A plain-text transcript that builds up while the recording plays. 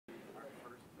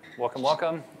Welcome,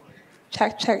 welcome.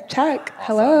 Check, check, check. Awesome.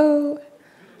 Hello.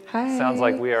 Hi. Sounds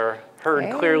like we are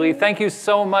heard clearly. Thank you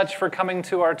so much for coming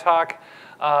to our talk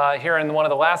here in one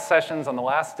of the last sessions on the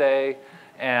last day.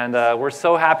 And we're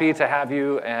so happy to have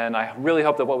you. And I really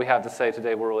hope that what we have to say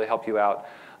today will really help you out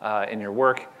in your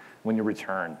work when you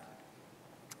return.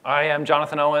 I am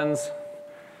Jonathan Owens.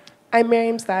 I'm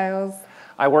Maryum Stiles.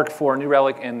 I work for New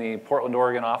Relic in the Portland,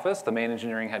 Oregon office, the main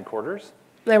engineering headquarters.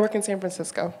 And I work in San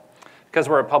Francisco. Because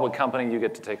we're a public company, you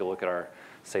get to take a look at our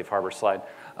safe harbor slide.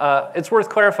 It's worth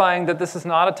clarifying that this is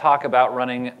not a talk about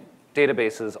running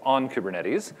databases on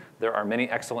Kubernetes. There are many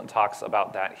excellent talks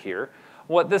about that here.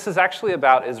 What this is actually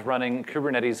about is running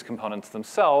Kubernetes components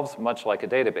themselves, much like a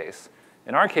database.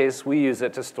 In our case, we use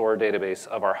it to store a database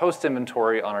of our host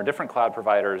inventory on our different cloud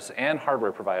providers and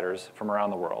hardware providers from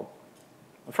around the world.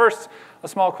 First, a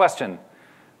small question.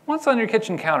 What's on your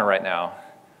kitchen counter right now?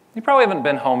 You probably haven't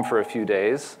been home for a few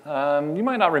days. You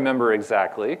might not remember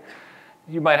exactly.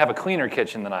 You might have a cleaner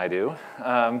kitchen than I do.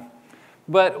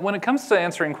 But when it comes to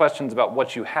answering questions about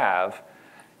what you have,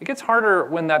 it gets harder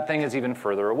when that thing is even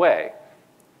further away.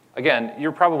 Again,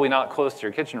 you're probably not close to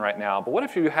your kitchen right now, but what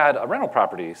if you had a rental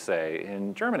property, say,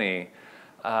 in Germany?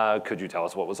 Could you tell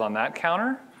us what was on that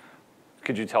counter?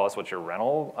 Could you tell us what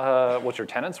what your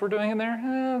tenants were doing in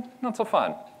there? Not so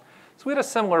fun. So we had a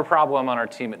similar problem on our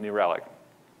team at New Relic.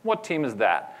 What team is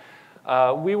that?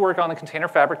 We work on the Container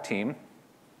Fabric team.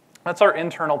 That's our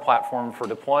internal platform for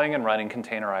deploying and running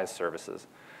containerized services.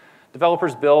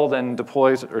 Developers build and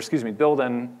push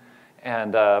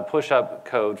up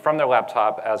code from their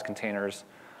laptop as containers.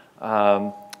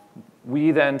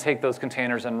 We then take those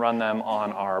containers and run them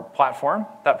on our platform.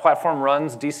 That platform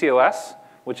runs DCOS,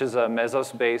 which is a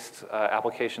Mesos-based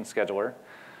application scheduler.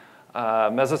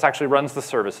 Mesos actually runs the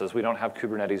services. We don't have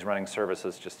Kubernetes running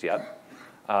services just yet.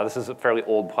 This is a fairly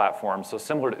old platform, so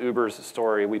similar to Uber's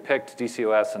story, we picked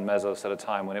DCOS and Mesos at a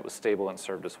time when it was stable and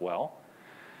served us well.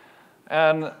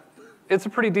 And it's a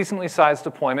pretty decently sized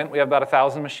deployment. We have about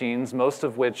 1,000 machines, most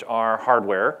of which are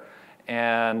hardware.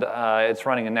 And it's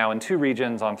running now in 2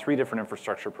 regions on 3 different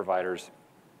infrastructure providers,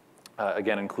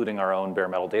 again, including our own bare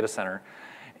metal data center.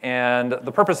 And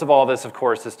the purpose of all this, of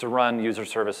course, is to run user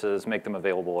services, make them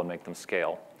available, and make them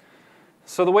scale.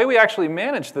 So the way we actually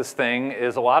manage this thing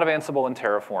is a lot of Ansible and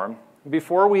Terraform.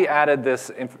 Before we added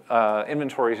this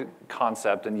inventory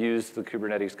concept and used the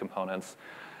Kubernetes components,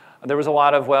 there was a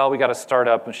lot of, well, we got to start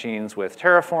up machines with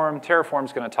Terraform.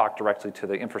 Terraform's going to talk directly to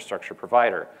the infrastructure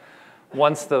provider.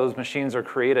 Once those machines are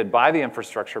created by the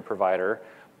infrastructure provider,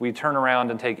 we turn around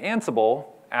and take Ansible,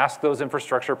 ask those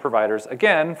infrastructure providers,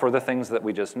 again, for the things that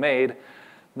we just made,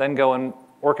 then go and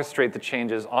orchestrate the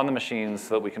changes on the machines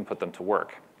so that we can put them to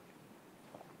work.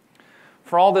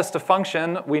 For all this to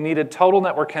function, we needed total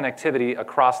network connectivity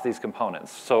across these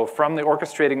components. So from the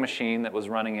orchestrating machine that was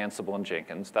running Ansible and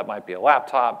Jenkins, that might be a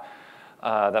laptop,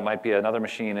 that might be another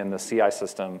machine in the CI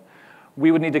system,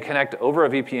 we would need to connect over a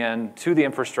VPN to the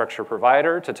infrastructure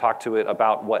provider to talk to it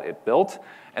about what it built,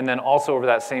 and then also over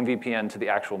that same VPN to the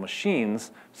actual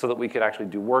machines so that we could actually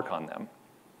do work on them.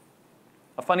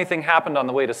 A funny thing happened on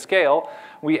the way to scale.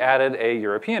 We added a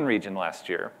European region last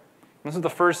year. This is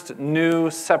the first new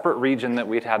separate region that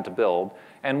we'd had to build,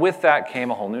 and with that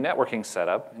came a whole new networking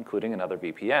setup, including another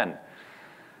VPN.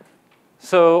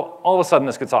 So all of a sudden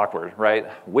this gets awkward, right?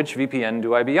 Which VPN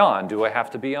do I be on? Do I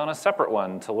have to be on a separate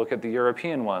one to look at the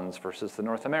European ones versus the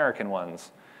North American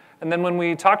ones? And then when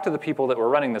we talked to the people that were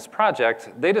running this project,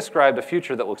 they described a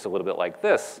future that looks a little bit like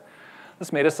this.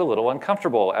 This made us a little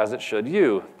uncomfortable, as it should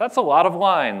you. That's a lot of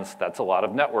lines. That's a lot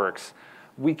of networks.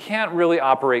 We can't really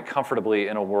operate comfortably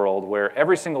in a world where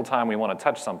every single time we want to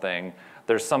touch something,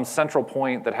 there's some central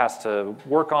point that has to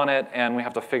work on it, and we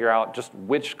have to figure out just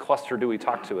which cluster do we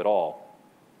talk to at all.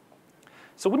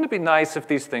 So wouldn't it be nice if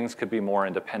these things could be more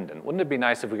independent? Wouldn't it be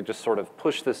nice if we could just sort of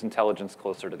push this intelligence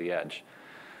closer to the edge?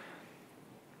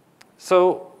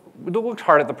 So we looked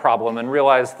hard at the problem and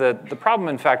realized that the problem,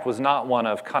 in fact, was not one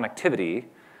of connectivity.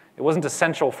 It wasn't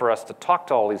essential for us to talk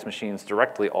to all these machines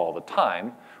directly all the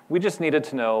time. We just needed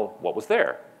to know what was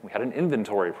there. We had an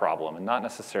inventory problem and not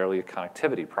necessarily a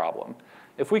connectivity problem.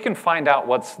 If we can find out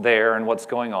what's there and what's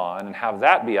going on and have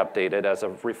that be updated as a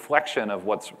reflection of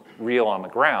what's real on the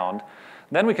ground,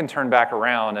 then we can turn back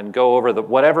around and go over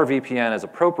whatever VPN is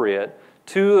appropriate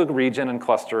to the region and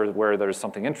cluster where there's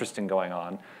something interesting going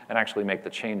on and actually make the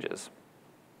changes.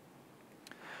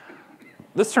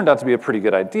 This turned out to be a pretty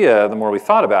good idea the more we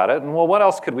thought about it. And well, what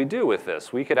else could we do with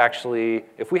this? We could actually,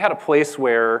 if we had a place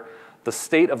where the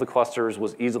state of the clusters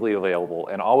was easily available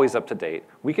and always up to date,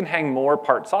 we can hang more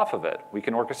parts off of it. We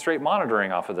can orchestrate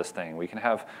monitoring off of this thing. We can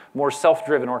have more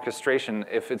self-driven orchestration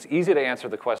if it's easy to answer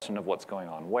the question of what's going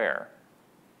on where.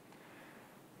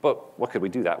 But what could we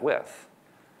do that with?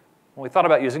 Well, we thought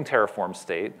about using Terraform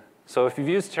state. So if you've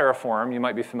used Terraform, you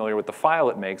might be familiar with the file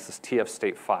it makes, this TF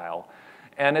state file.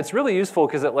 And it's really useful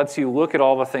because it lets you look at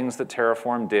all the things that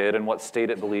Terraform did and what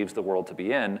state it believes the world to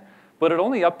be in. But it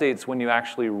only updates when you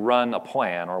actually run a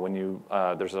plan or when you,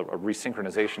 there's a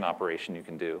resynchronization operation you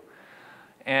can do.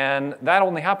 And that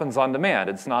only happens on demand.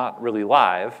 It's not really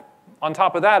live. On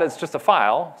top of that, it's just a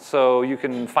file. So you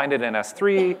can find it in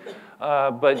S3,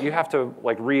 but you have to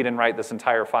read and write this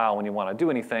entire file when you want to do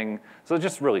anything. So it's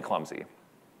just really clumsy.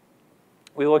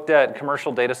 We looked at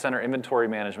commercial data center inventory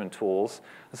management tools.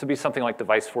 This would be something like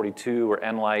Device42 or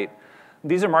Nlight.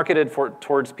 These are marketed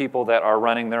towards people that are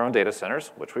running their own data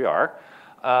centers, which we are,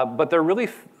 but they're really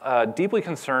deeply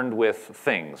concerned with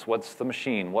things. What's the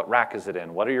machine? What rack is it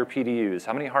in? What are your PDUs?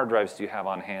 How many hard drives do you have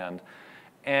on hand?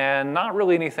 And not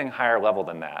really anything higher level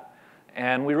than that.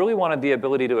 And we really wanted the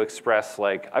ability to express,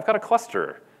 I've got a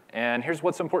cluster, and here's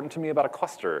what's important to me about a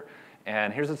cluster,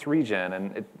 and here's its region,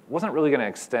 and it wasn't really going to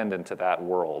extend into that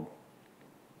world.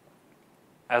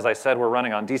 As I said, we're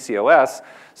running on DCOS,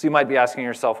 so you might be asking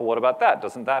yourself, well, what about that?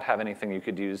 Doesn't that have anything you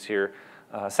could use here?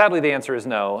 Sadly, the answer is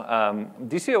no.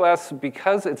 DCOS,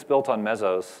 because it's built on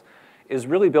Mesos, is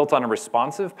really built on a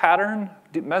responsive pattern.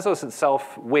 Mesos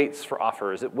itself waits for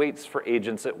offers. It waits for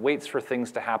agents. It waits for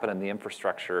things to happen in the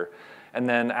infrastructure, and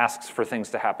then asks for things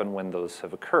to happen when those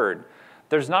have occurred.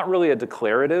 There's not really a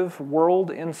declarative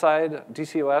world inside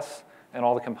DCOS and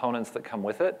all the components that come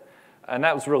with it. And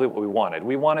that was really what we wanted.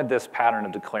 We wanted this pattern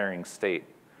of declaring state.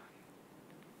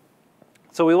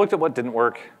 So we looked at what didn't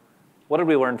work. What did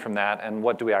we learn from that, and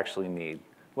what do we actually need?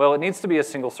 Well, it needs to be a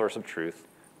single source of truth.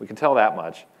 We can tell that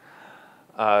much.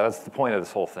 That's the point of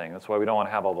this whole thing. That's why we don't want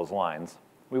to have all those lines.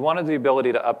 We wanted the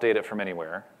ability to update it from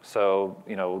anywhere. So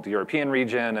the European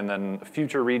region and then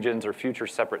future regions or future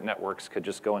separate networks could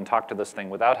just go and talk to this thing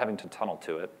without having to tunnel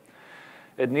to it.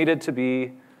 It needed to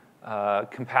be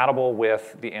compatible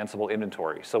with the Ansible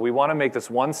inventory. So we want to make this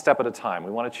one step at a time.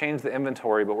 We want to change the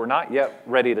inventory, but we're not yet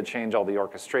ready to change all the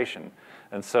orchestration.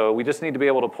 And so we just need to be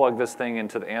able to plug this thing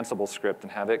into the Ansible script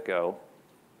and have it go.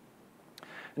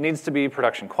 It needs to be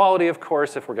production quality, of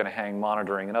course, if we're going to hang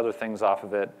monitoring and other things off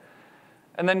of it.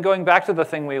 And then going back to the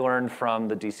thing we learned from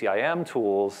the DCIM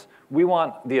tools, we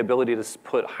want the ability to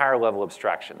put higher level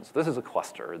abstractions. This is a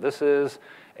cluster. This is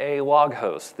a log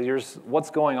host. Here's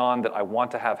what's going on that I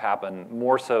want to have happen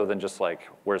more so than just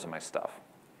where's my stuff?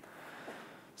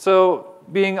 So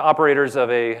being operators of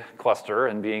a cluster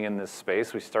and being in this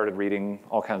space, we started reading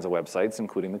all kinds of websites,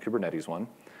 including the Kubernetes one.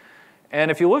 And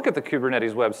if you look at the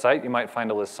Kubernetes website, you might find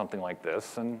a list something like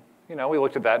this. And we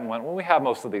looked at that and went, well, we have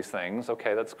most of these things.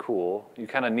 OK, that's cool. You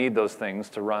kind of need those things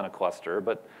to run a cluster.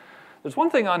 But there's one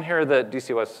thing on here that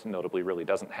DCOS notably really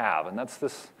doesn't have, and that's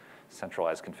this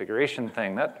centralized configuration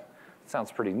thing. That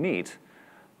sounds pretty neat.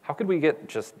 How could we get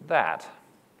just that?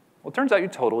 Well, it turns out you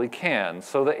totally can.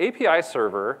 So the API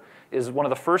server is one of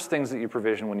the first things that you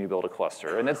provision when you build a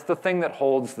cluster. And it's the thing that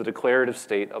holds the declarative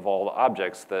state of all the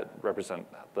objects that represent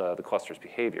the cluster's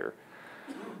behavior.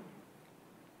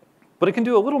 But it can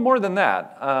do a little more than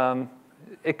that.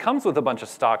 It comes with a bunch of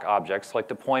stock objects like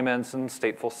deployments and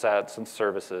stateful sets and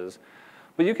services.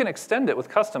 But you can extend it with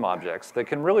custom objects that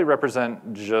can really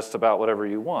represent just about whatever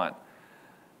you want.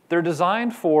 They're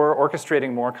designed for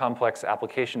orchestrating more complex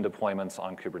application deployments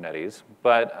on Kubernetes,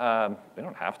 but they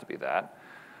don't have to be that.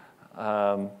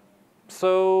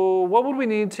 So what would we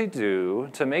need to do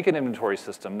to make an inventory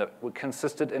system that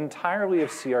consisted entirely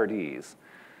of CRDs?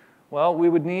 Well, we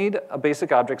would need a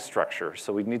basic object structure.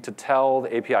 So we'd need to tell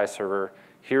the API server,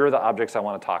 here are the objects I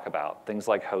want to talk about, things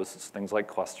like hosts, things like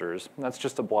clusters. And that's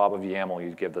just a blob of YAML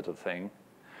you'd give to the thing.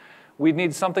 We'd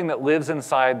need something that lives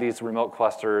inside these remote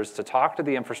clusters to talk to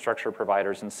the infrastructure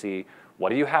providers and see, what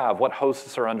do you have? What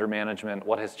hosts are under management?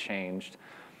 What has changed?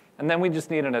 And then we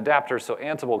just need an adapter so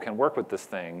Ansible can work with this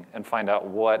thing and find out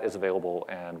what is available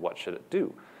and what should it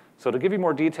do. So to give you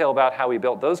more detail about how we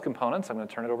built those components, I'm going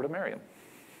to turn it over to Maryum.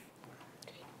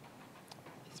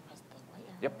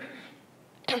 Yep.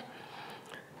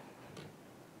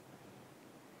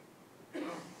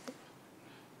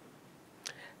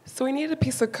 So we needed a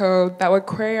piece of code that would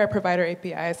query our provider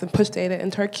APIs and push data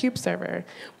into our kube server.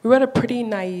 We wrote a pretty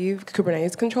naive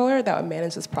Kubernetes controller that would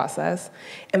manage this process.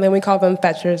 And then we called them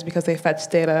fetchers because they fetch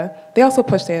data. They also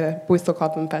push data, but we still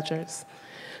call them fetchers.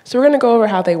 So we're going to go over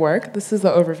how they work. This is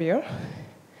the overview.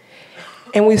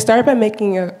 And we start by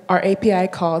making our API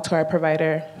call to our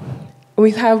provider.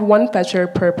 We have one fetcher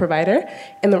per provider,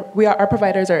 and our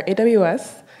providers are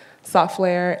AWS,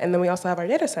 SoftLayer, and then we also have our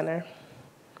data center.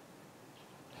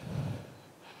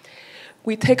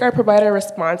 We take our provider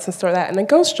response and store that in a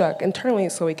Go struct internally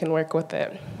so we can work with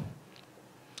it.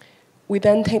 We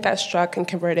then take that struct and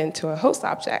convert it into a host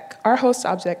object. Our host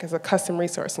object is a custom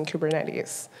resource in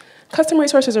Kubernetes. Custom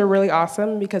resources are really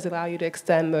awesome because they allow you to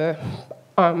extend the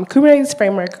Kubernetes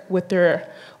framework with your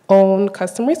own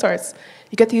custom resource.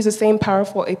 You get to use the same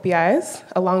powerful APIs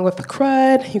along with the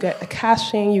CRUD, you get the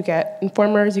caching, you get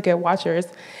informers, you get watchers,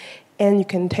 and you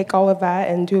can take all of that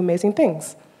and do amazing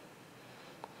things.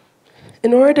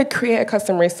 In order to create a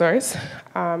custom resource,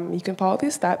 you can follow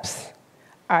these steps.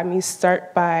 You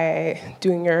start by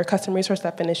doing your custom resource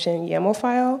definition YAML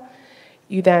file.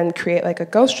 You then create like a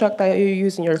Go struct that you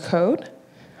use in your code.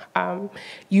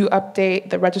 You update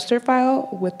the register file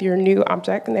with your new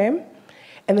object name,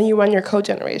 and then you run your code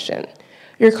generation.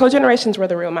 Your code generation is where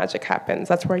the real magic happens.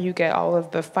 That's where you get all of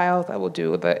the files that will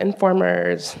do the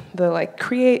informers, the like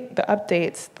create, the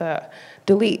updates, the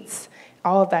deletes.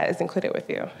 All of that is included with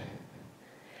you.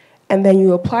 And then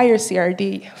you apply your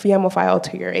CRD YAML file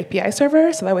to your API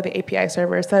server, so that way the API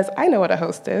server says, I know what a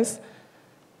host is.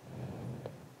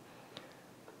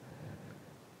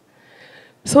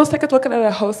 So let's take a look at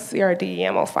a host CRD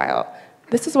YAML file.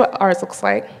 This is what ours looks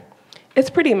like. It's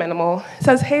pretty minimal. It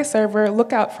says, hey server,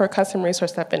 look out for a custom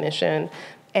resource definition,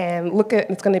 and look at,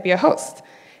 it's gonna be a host.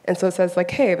 And so it says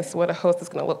like, hey, this is what a host is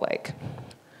gonna look like.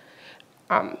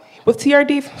 With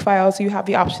TRD files, you have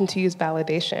the option to use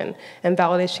validation. And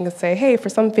validation can say, hey, for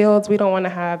some fields, we don't want to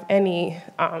have any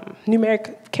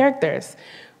numeric characters.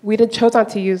 We chose not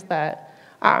to use that,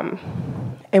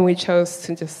 and we chose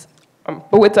to just,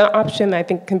 but it's an option that I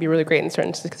think can be really great in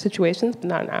certain situations, but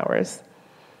not in ours.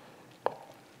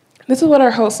 This is what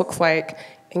our host looks like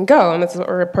in Go, and this is what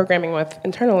we're programming with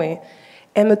internally.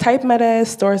 And the type meta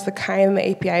stores the kind of the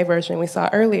API version we saw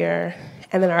earlier.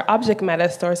 And then our object meta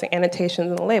stores the annotations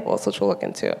and the labels, which we'll look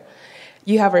into.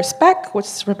 You have our spec, which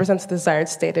represents the desired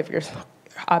state of your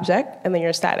object, and then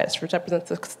your status, which represents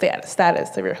the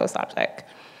status of your host object.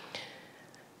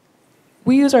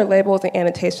 We use our labels and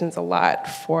annotations a lot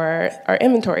for our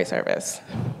inventory service.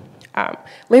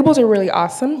 Labels are really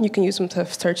awesome. You can use them to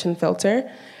search and filter.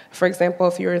 For example,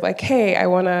 if you're like, hey, I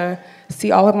want to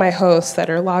see all of my hosts that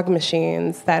are log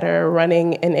machines that are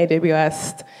running in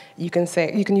AWS, you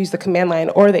can use the command line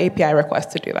or the API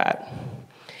request to do that.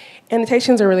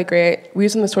 Annotations are really great. We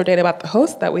use them to store data about the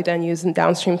host that we then use in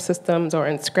downstream systems or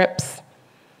in scripts.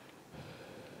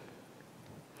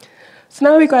 So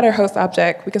now we've got our host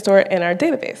object, we can store it in our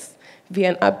database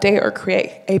via an update or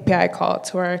create API call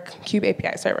to our Kube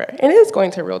API server. And it is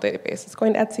going to a real database, it's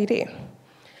going to etcd.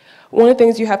 One of the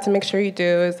things you have to make sure you do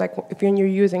is, like, if you're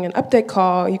using an update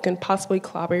call, you can possibly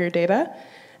clobber your data.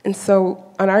 And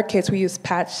so in our case, we use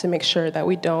patch to make sure that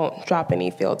we don't drop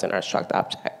any fields in our struct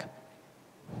object.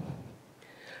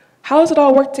 How does it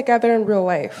all work together in real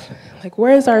life? Like,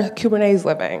 where is our Kubernetes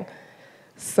living?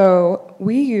 So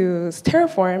we use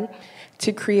Terraform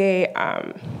to create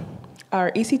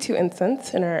our EC2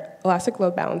 instance in our Elastic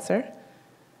Load Balancer.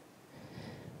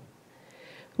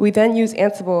 We then use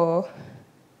Ansible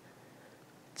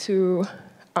to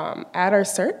add our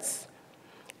certs,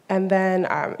 and then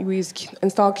we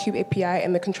install Kube API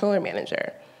in the controller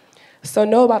manager. So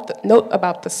note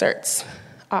about the certs.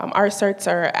 Our certs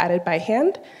are added by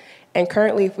hand, and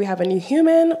currently if we have a new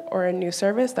human or a new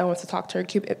service that wants to talk to our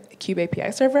Kube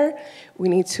API server, we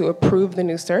need to approve the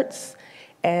new certs,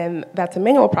 and that's a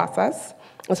manual process,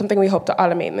 and something we hope to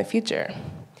automate in the future.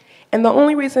 And the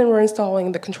only reason we're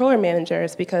installing the controller manager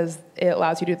is because it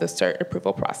allows you to do the cert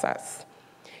approval process.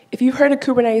 If you've heard of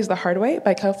Kubernetes the hard way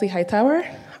by Kelsey Hightower,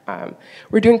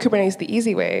 we're doing Kubernetes the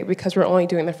easy way because we're only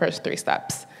doing the first 3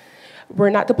 steps. We're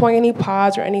not deploying any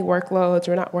pods or any workloads.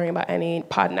 We're not worrying about any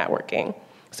pod networking.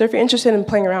 So if you're interested in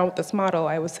playing around with this model,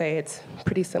 I would say it's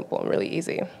pretty simple and really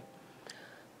easy.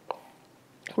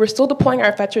 We're still deploying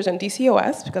our fetchers in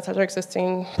DCOS because that's our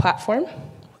existing platform.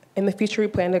 In the future, we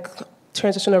plan to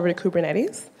transition over to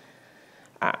Kubernetes.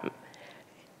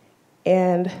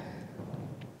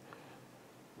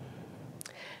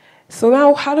 So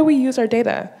now, how do we use our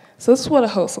data? So this is what a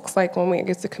host looks like when we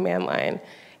get to command line.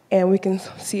 And we can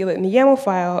see it in the YAML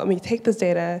file, and we take this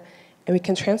data, and we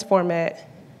can transform it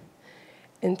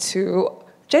into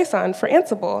JSON for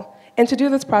Ansible. And to do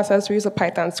this process, we use a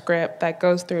Python script that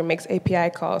goes through and makes API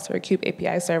calls to our Kube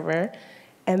API server.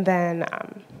 And then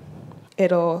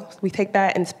we take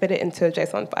that and spit it into a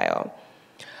JSON file.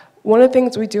 One of the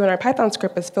things we do in our Python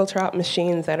script is filter out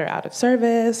machines that are out of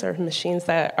service or machines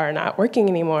that are not working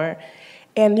anymore.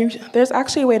 And there's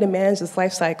actually a way to manage this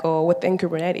lifecycle within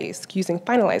Kubernetes using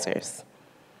finalizers.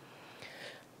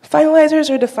 Finalizers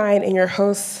are defined in your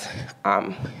host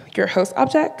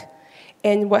object.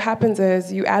 And what happens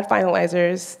is you add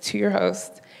finalizers to your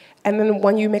host. And then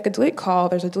when you make a delete call,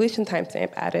 there's a deletion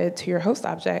timestamp added to your host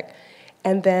object.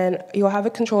 And then you'll have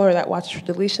a controller that watches for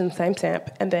deletion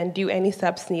timestamp and then do any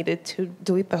steps needed to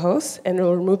delete the host, and it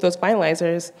will remove those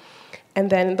finalizers, and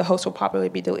then the host will properly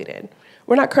be deleted.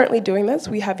 We're not currently doing this.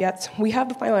 We have the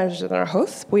finalizers in our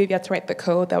hosts, but we've yet to write the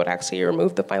code that would actually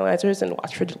remove the finalizers and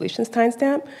watch for deletions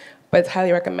timestamp, but it's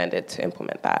highly recommended to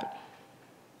implement that.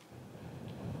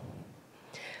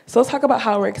 So let's talk about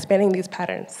how we're expanding these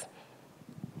patterns.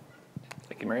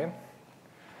 Thank you, Maryum.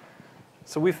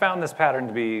 So we found this pattern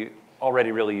to be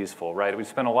already really useful, right? We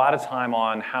spent a lot of time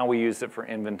on how we used it for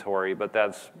inventory, but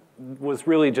that was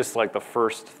really just like the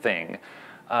first thing.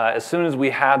 As soon as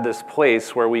we had this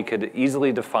place where we could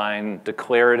easily define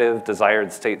declarative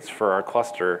desired states for our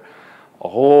cluster, a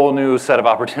whole new set of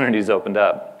opportunities opened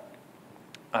up.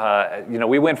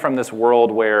 We went from this world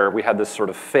where we had this sort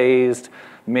of phased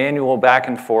manual back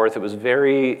and forth. It was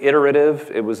very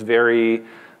iterative. It was very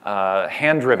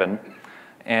hand-driven.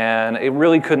 And it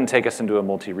really couldn't take us into a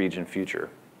multi-region future.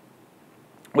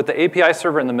 With the API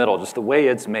server in the middle, just the way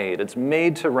it's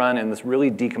made to run in this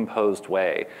really decomposed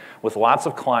way with lots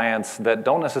of clients that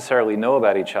don't necessarily know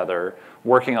about each other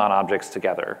working on objects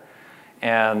together.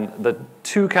 And the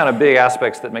two kind of big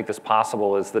aspects that make this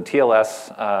possible is the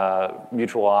TLS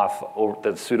mutual auth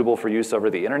that's suitable for use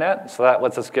over the internet. So that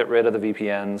lets us get rid of the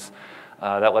VPNs.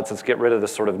 That lets us get rid of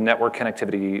this sort of network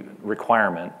connectivity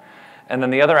requirement. And then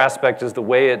the other aspect is the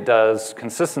way it does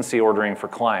consistency ordering for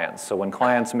clients. So when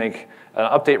clients make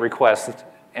an update request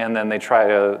and then they try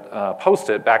to post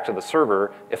it back to the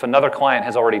server, if another client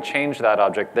has already changed that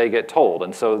object, they get told.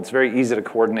 And so it's very easy to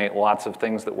coordinate lots of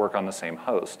things that work on the same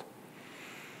host.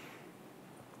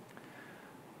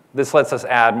 This lets us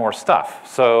add more stuff.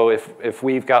 So if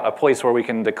we've got a place where we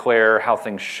can declare how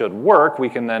things should work, we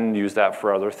can then use that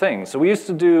for other things. So we used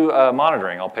to do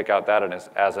monitoring. I'll pick out that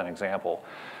as an example.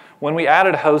 When we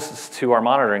added hosts to our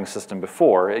monitoring system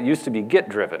before, it used to be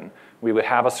Git-driven. We would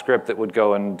have a script that would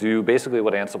go and do basically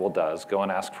what Ansible does, go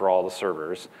and ask for all the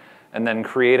servers, and then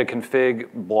create a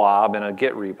config blob in a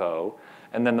Git repo,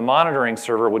 and then the monitoring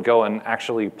server would go and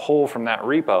actually pull from that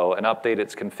repo and update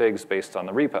its configs based on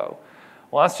the repo.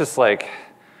 Well, that's just like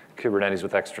Kubernetes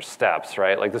with extra steps,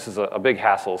 right? Like this is a big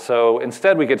hassle. So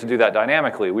instead, we get to do that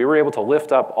dynamically. We were able to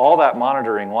lift up all that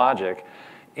monitoring logic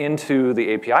into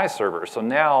the API server. So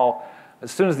now,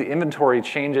 as soon as the inventory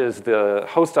changes the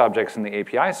host objects in the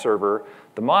API server,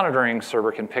 the monitoring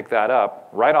server can pick that up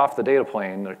right off the data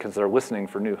plane because they're listening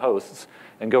for new hosts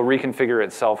and go reconfigure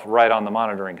itself right on the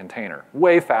monitoring container.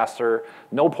 Way faster,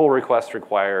 no pull request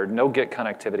required, no Git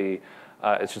connectivity.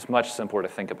 It's just much simpler to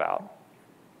think about.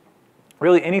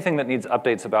 Really, anything that needs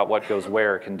updates about what goes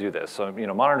where can do this. So,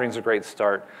 monitoring's a great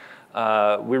start.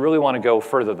 We really want to go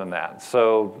further than that.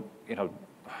 So,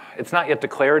 it's not yet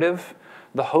declarative.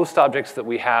 The host objects that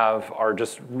we have are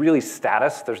just really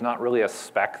status. There's not really a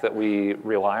spec that we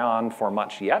rely on for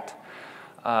much yet.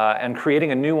 And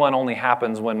creating a new one only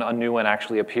happens when a new one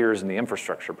actually appears in the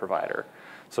infrastructure provider.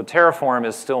 So Terraform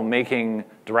is still making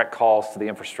direct calls to the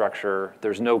infrastructure.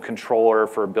 There's no controller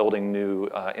for building new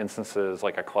instances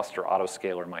like a cluster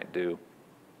autoscaler might do.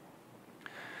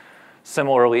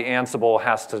 Similarly, Ansible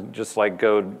has to just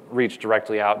go reach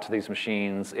directly out to these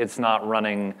machines. It's not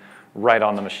running right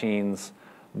on the machines,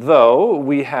 though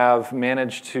we have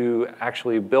managed to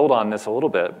actually build on this a little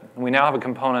bit. We now have a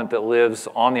component that lives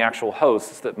on the actual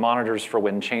hosts that monitors for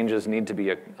when changes need to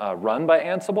be run by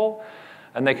Ansible,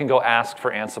 and they can go ask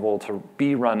for Ansible to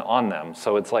be run on them.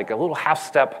 So it's like a little half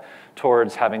step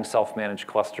towards having self-managed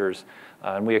clusters.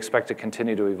 And we expect to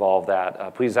continue to evolve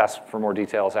that. Please ask for more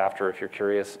details after if you're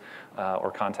curious,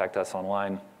 or contact us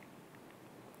online.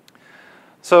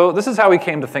 So this is how we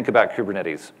came to think about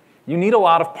Kubernetes. You need a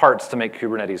lot of parts to make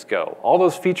Kubernetes go. All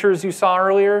those features you saw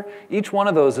earlier, each one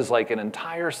of those is like an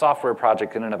entire software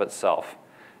project in and of itself.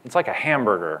 It's like a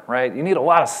hamburger, right? You need a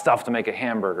lot of stuff to make a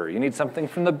hamburger. You need something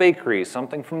from the bakery,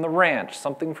 something from the ranch,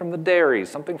 something from the dairy,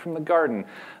 something from the garden.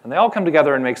 And they all come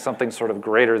together and make something sort of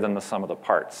greater than the sum of the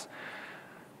parts.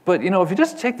 But if you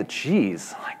just take the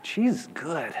cheese, cheese is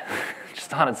good,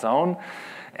 just on its own.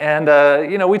 And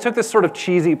we took this sort of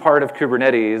cheesy part of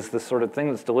Kubernetes, this sort of thing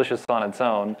that's delicious on its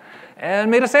own,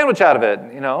 and made a sandwich out of it,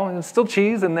 you know, and it's still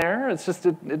cheese in there. It's just,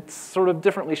 it's sort of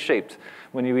differently shaped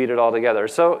when you eat it all together.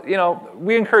 So, you know,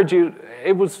 we encourage you,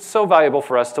 it was so valuable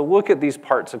for us to look at these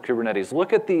parts of Kubernetes,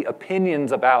 look at the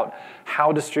opinions about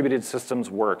how distributed systems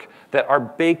work that are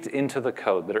baked into the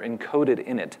code, that are encoded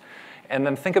in it, and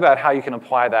then think about how you can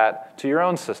apply that to your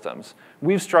own systems.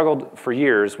 We've struggled for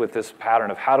years with this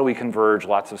pattern of how do we converge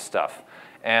lots of stuff.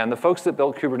 And the folks that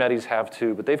built Kubernetes have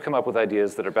too, but they've come up with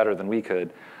ideas that are better than we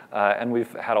could. And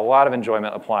we've had a lot of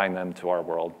enjoyment applying them to our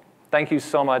world. Thank you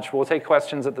so much. We'll take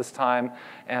questions at this time.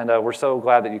 And we're so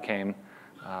glad that you came.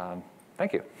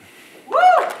 Thank you. Woo!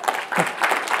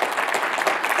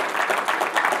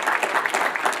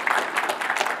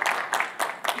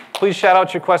 Please shout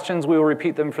out your questions. We will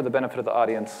repeat them for the benefit of the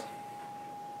audience.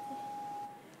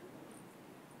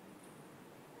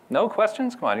 No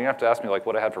questions? Come on, you have to ask me like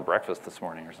what I had for breakfast this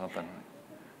morning or something.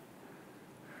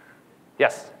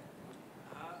 Yes?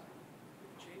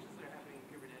 Changes that are happening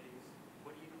in Kubernetes,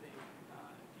 what do you think?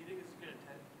 Do you think this is going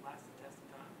to last the test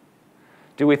of time?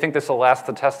 Do we think this will last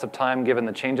the test of time given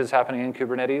the changes happening in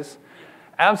Kubernetes?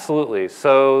 Absolutely.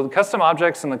 So custom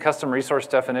objects and the custom resource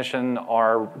definition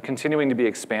are continuing to be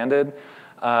expanded.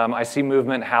 I see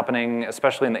movement happening,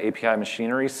 especially in the API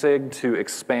machinery SIG, to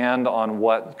expand on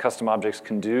what custom objects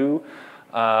can do.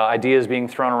 Ideas being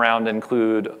thrown around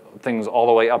include things all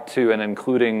the way up to and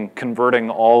including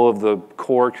converting all of the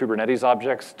core Kubernetes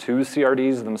objects to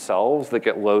CRDs themselves that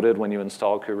get loaded when you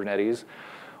install Kubernetes,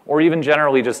 or even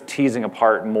generally just teasing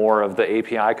apart more of the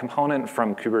API component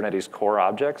from Kubernetes core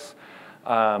objects.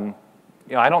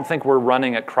 You know, I don't think we're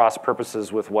running at cross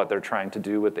purposes with what they're trying to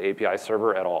do with the API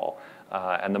server at all.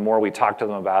 And the more we talk to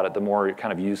them about it, the more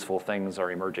kind of useful things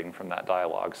are emerging from that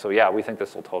dialogue. So yeah, we think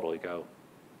this will totally go.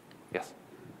 Yes?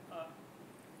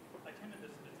 I tend to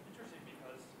this, it's interesting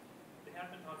because they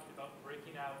have been talking about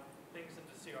breaking out things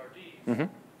into CRDs and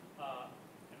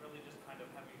really just kind of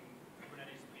having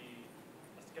Kubernetes be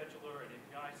a scheduler, an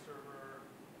API server,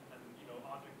 and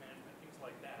object management, things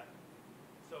like that.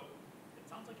 So it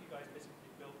sounds like you guys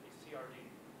basically built a CRD,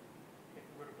 if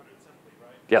we were to put it simply,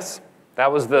 right? Yes.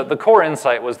 That was the core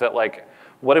insight was that, like,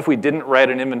 what if we didn't write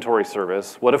an inventory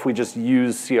service? What if we just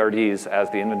used CRDs as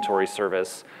the inventory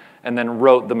service and then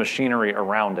wrote the machinery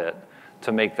around it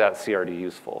to make that CRD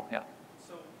useful? Yeah.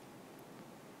 So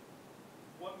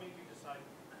what made you decide,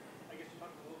 I guess you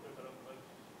talked a little bit about it, but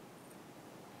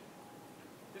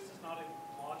this is not a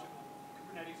logical,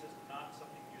 Kubernetes is not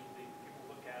something usually people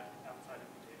look at outside of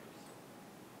containers.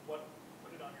 What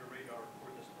put it on your radar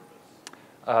for this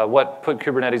purpose? What put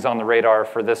Kubernetes on the radar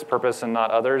for this purpose and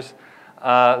not others?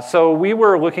 So we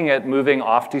were looking at moving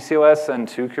off DCOS and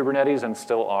to Kubernetes and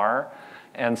still are.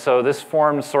 And so this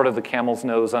formed sort of the camel's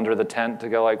nose under the tent to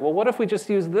go like, well, what if we just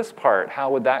use this part? How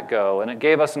would that go? And it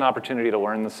gave us an opportunity to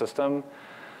learn the system.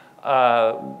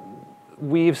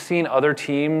 We've seen other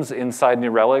teams inside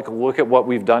New Relic look at what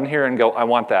we've done here and go, I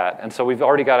want that. And so we've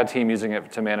already got a team using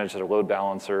it to manage their load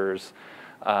balancers.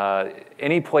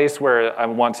 Any place where I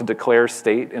want to declare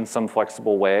state in some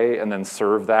flexible way and then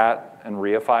serve that and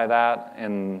reify that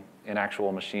in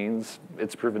actual machines,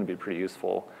 it's proven to be pretty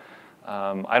useful.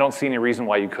 I don't see any reason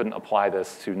why you couldn't apply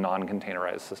this to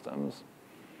non-containerized systems.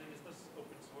 And is this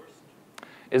open sourced?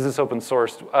 Is this open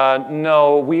sourced?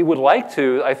 No, we would like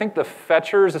to. I think the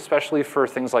fetchers, especially for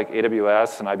things like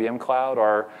AWS and IBM Cloud,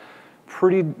 are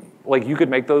pretty, like you could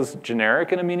make those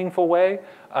generic in a meaningful way.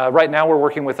 Right now we're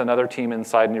working with another team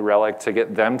inside New Relic to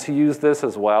get them to use this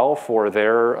as well for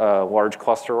their large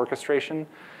cluster orchestration.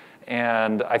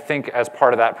 And I think as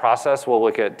part of that process, we'll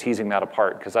look at teasing that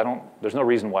apart because there's no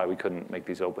reason why we couldn't make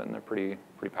these open. They're pretty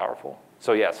powerful.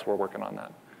 So yes, we're working on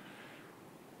that.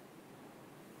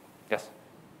 Yes?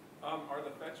 Are the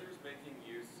fetchers making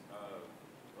use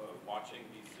of watching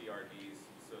these CRDs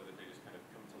so that they just kind of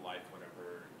come to life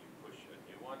whenever you push a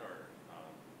new one, or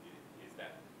is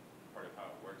that part of how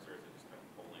it works, or is it just kind of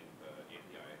pulling the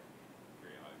API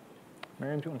periodically?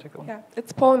 Miriam, do you want to take that one? Yeah,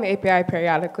 it's pulling the API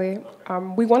periodically. Okay.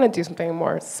 We want to do something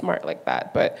more smart like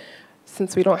that, but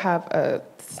since we don't have a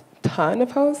ton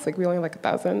of hosts, like we only have like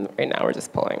 1,000, right now we're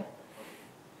just pulling.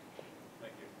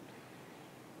 Thank you.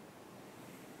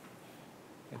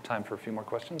 We have time for a few more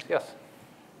questions. Yes?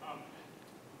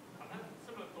 I've had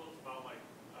similar thoughts about like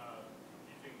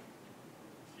using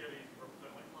CRDs to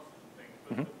represent like clusters and things,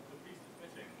 but the piece that's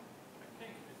missing, I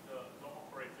think, is the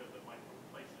operator that might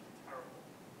replace it terrible.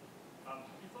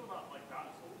 Can you talk about like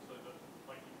that also, that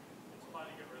like it's fine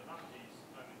to get rid of that piece,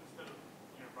 and instead of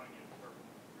running it in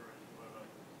Terraform configuration or whatever,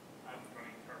 and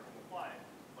running Terraform apply,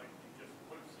 like you just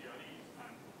put CRDs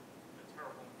and the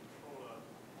Terraform controller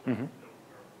built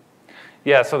Terraform.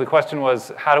 Yeah, so the question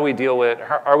was, how do we deal with,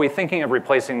 are we thinking of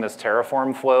replacing this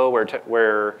Terraform flow where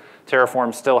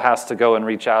Terraform still has to go and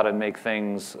reach out and make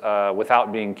things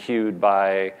without being queued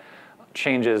by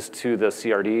changes to the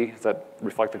CRD? Does that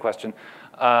reflect the question?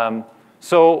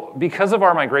 So because of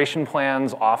our migration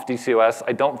plans off DCOS,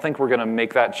 I don't think we're going to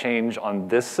make that change on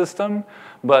this system.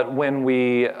 But when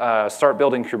we start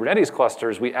building Kubernetes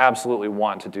clusters, we absolutely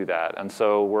want to do that. And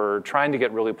so we're trying to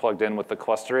get really plugged in with the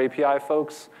cluster API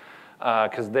folks,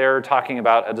 because they're talking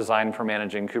about a design for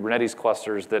managing Kubernetes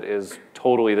clusters that is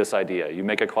totally this idea. You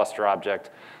make a cluster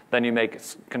object, then you make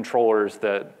controllers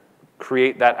that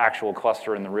create that actual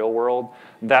cluster in the real world.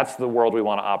 That's the world we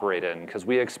want to operate in, because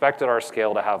we expect at our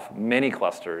scale to have many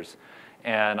clusters.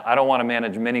 And I don't want to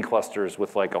manage many clusters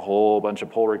with like a whole bunch of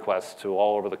pull requests to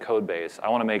all over the code base. I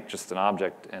want to make just an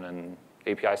object in an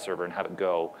API server and have it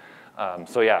go.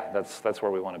 So yeah, that's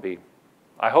where we want to be.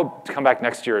 I hope to come back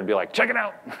next year and be like, check it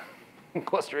out.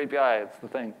 Cluster API, it's the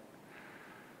thing.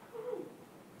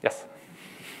 Yes?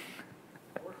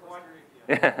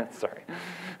 Yeah, sorry.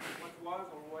 What was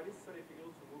or what is so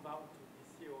difficult to move out to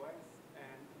DCOS,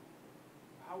 and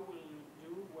how will you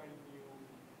do when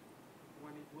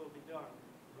it will be done?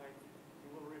 Like,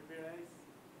 you will replace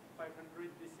 500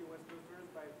 DCOS clusters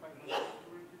by 500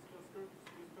 Kubernetes clusters,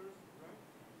 right?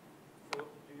 So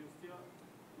will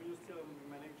you still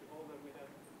manage all the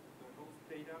host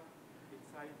data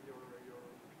inside your server?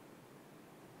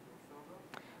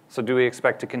 So do we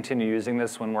expect to continue using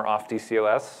this when we're off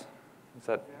DCOS? Is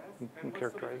that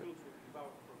characterized?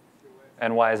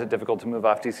 And why is it difficult to move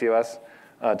off DCOS?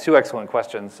 Two excellent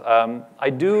questions. I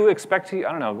do expect to,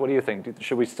 I don't know, what do you think?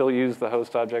 Should we still use the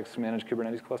host objects to manage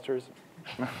Kubernetes clusters?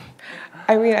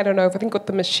 I mean, I don't know. If I think with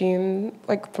the machine,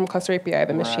 like from Cluster API,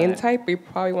 the machine type, we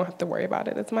probably won't have to worry about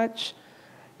it as much.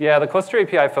 Yeah, the Cluster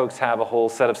API folks have a whole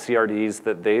set of CRDs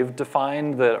that they've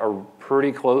defined that are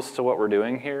pretty close to what we're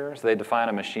doing here. So they define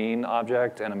a machine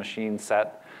object and a machine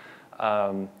set.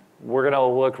 We're going to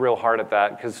look real hard at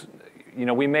that because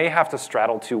we may have to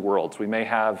straddle two worlds. We may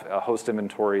have a host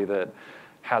inventory that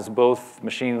has both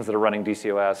machines that are running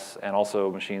DCOS and also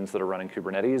machines that are running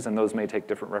Kubernetes, and those may take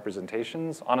different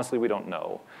representations. Honestly, we don't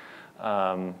know.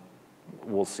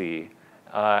 We'll see.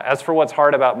 As for what's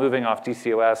hard about moving off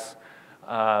DCOS,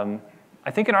 I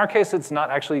think in our case, it's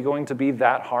not actually going to be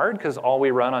that hard because all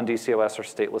we run on DCOS are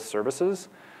stateless services,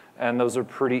 and those are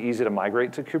pretty easy to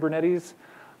migrate to Kubernetes.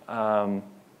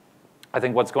 I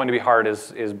think what's going to be hard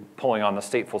is pulling on the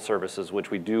stateful services,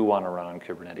 which we do want to run on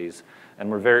Kubernetes. And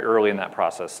we're very early in that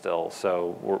process still,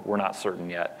 so we're not certain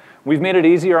yet. We've made it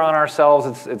easier on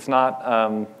ourselves. It's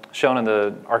not shown in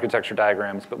the architecture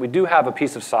diagrams, but we do have a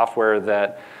piece of software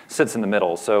that sits in the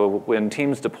middle. So when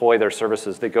teams deploy their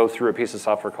services, they go through a piece of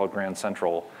software called Grand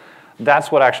Central.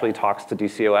 That's what actually talks to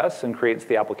DCOS and creates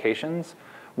the applications.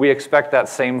 We expect that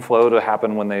same flow to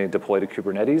happen when they deploy to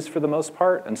Kubernetes for the most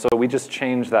part, and so we just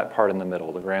change that part in the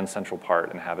middle, the Grand Central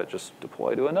part, and have it just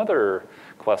deploy to another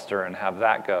cluster and have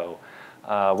that go,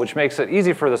 which makes it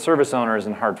easy for the service owners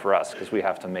and hard for us because we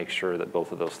have to make sure that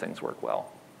both of those things work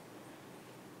well.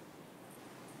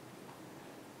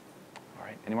 All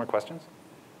right, any more questions?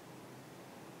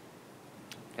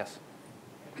 Yes?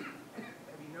 Have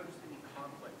you noticed any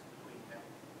conflicts between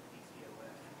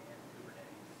DCOS and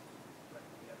Kubernetes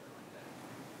running together like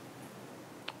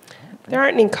that? There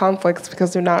aren't any conflicts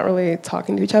because they're not really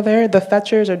talking to each other. The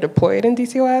fetchers are deployed in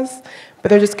DCOS, but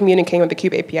they're just communicating with the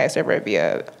Kube API server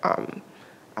via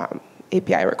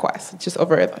API requests, just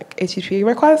over like HTTP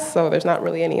requests. So there's not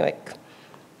really any like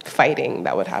fighting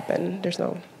that would happen. There's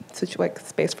no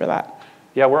space for that.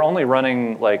 Yeah, we're only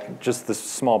running like just this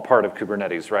small part of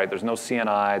Kubernetes, right? There's no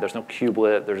CNI, there's no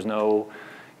kubelet, there's no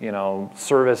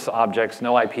service objects,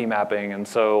 no IP mapping, and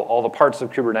so all the parts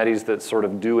of Kubernetes that sort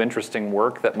of do interesting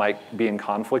work that might be in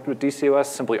conflict with DCOS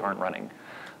simply aren't running.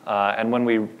 And when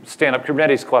we stand up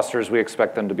Kubernetes clusters, we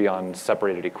expect them to be on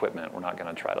separated equipment. We're not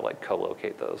going to try to like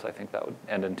co-locate those. I think that would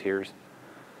end in tears.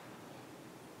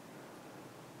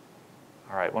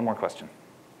 All right, one more question.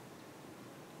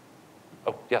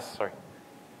 Oh, yes, sorry.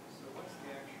 So what's the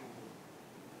actual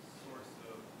source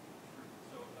of truth?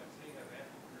 So let's say you have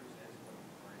actual groups and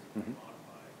some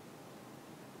modify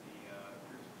the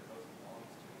groups that the host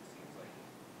belongs to. It seems like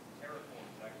Terraform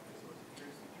is actually the source of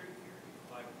truth here. You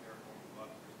fly with Terraform from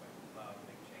a perspective cloud,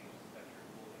 make changes, set your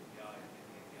full API, and get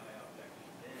the API object,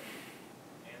 then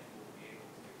Ansible will be able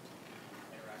to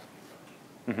interact with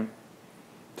something.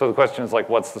 So the question is like,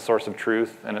 what's the source of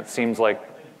truth? And it seems like,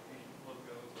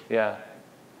 yeah.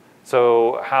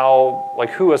 So how,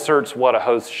 like who asserts what a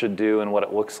host should do and what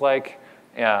it looks like?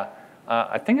 Yeah.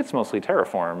 I think it's mostly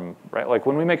Terraform, right? Like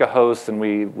when we make a host and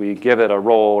we give it a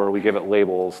role or we give it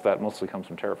labels, that mostly comes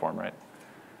from Terraform, right?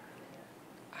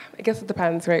 I guess it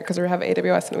depends, right? Because we have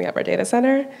AWS and we have our data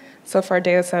center. So for our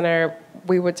data center,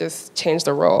 we would just change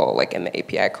the role like in the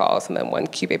API calls, and then when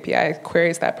Kube API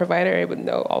queries that provider, it would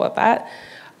know all of that.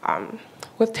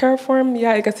 With Terraform,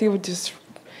 yeah, I guess it would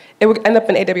end up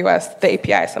in AWS, the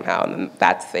API somehow, and then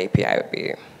that's the API would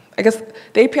be. I guess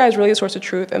the API is really a source of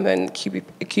truth, and then Kube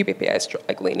API is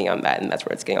like leaning on that, and that's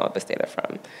where it's getting all of this data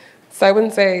from. So I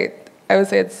would say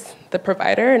it's the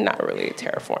provider, and not really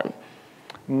Terraform.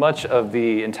 Much of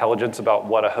the intelligence about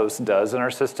what a host does in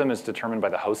our system is determined by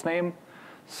the host name.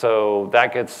 So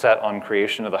that gets set on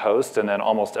creation of the host, and then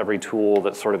almost every tool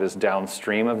that sort of is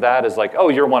downstream of that is like, oh,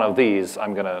 you're one of these,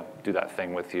 I'm gonna do that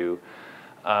thing with you.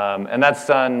 And that's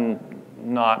done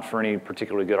not for any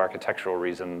particularly good architectural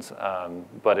reasons,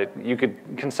 but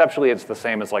conceptually it's the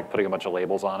same as like putting a bunch of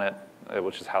labels on it,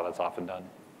 which is how that's often done.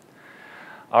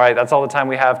 All right, that's all the time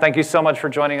we have. Thank you so much for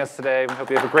joining us today. We hope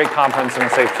you have a great conference and a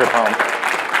safe trip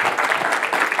home.